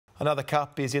Another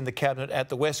cup is in the cabinet at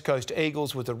the West Coast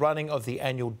Eagles with the running of the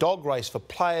annual dog race for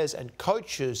players and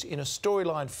coaches in a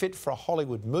storyline fit for a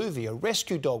Hollywood movie. A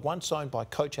rescue dog once owned by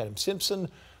coach Adam Simpson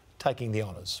taking the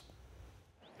honours.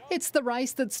 It's the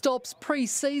race that stops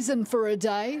pre-season for a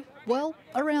day. Well,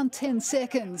 around 10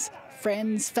 seconds.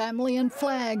 Friends, family and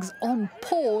flags on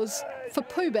pause for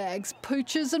poo bags,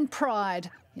 pooches and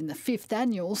pride in the 5th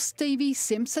annual Stevie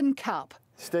Simpson Cup.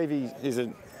 Stevie is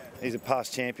a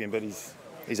past champion, but he's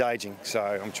ageing,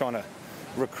 so I'm trying to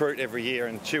recruit every year,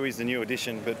 and Chewy's the new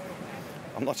addition, but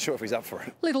I'm not sure if he's up for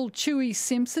it. Little Chewy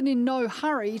Simpson in no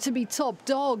hurry to be top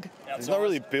dog. He's not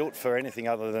really built for anything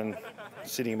other than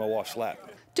sitting in my wife's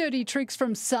lap. Dirty tricks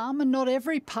from some, and not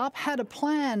every pup had a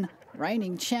plan.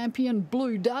 Reigning champion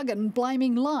Blue Duggan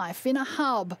blaming life in a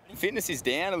hub. Fitness is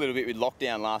down a little bit with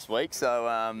lockdown last week,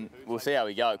 so we'll see how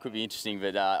we go. It could be interesting,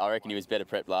 but I reckon he was better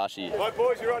prepped last year. Right,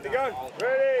 boys, you're right to go.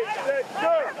 Ready, set,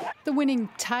 go! The winning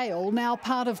tail, now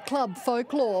part of club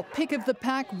folklore. Pick of the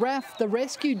pack, Raph, the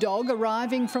rescue dog,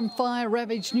 arriving from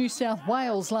fire-ravaged New South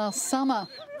Wales last summer.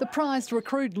 The prized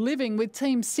recruit living with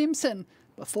Team Simpson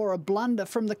before a blunder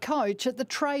from the coach at the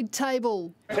trade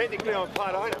table. Technically, I'm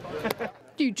part owner.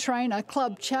 New trainer,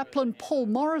 club chaplain Paul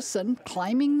Morrison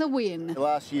claiming the win.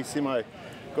 Last year, Simo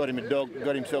got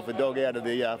himself a dog out of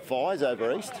the fires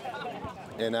over east,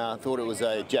 and thought it was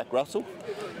a Jack Russell,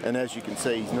 and as you can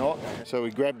see, he's not. So we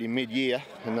grabbed him mid-year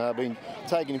and been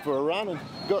taking him for a run and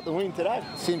got the win today.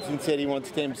 Simpson said he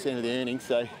wants 10% of the earnings,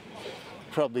 so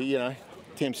probably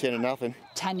 10% of nothing.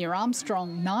 Tanya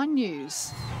Armstrong, 9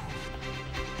 News.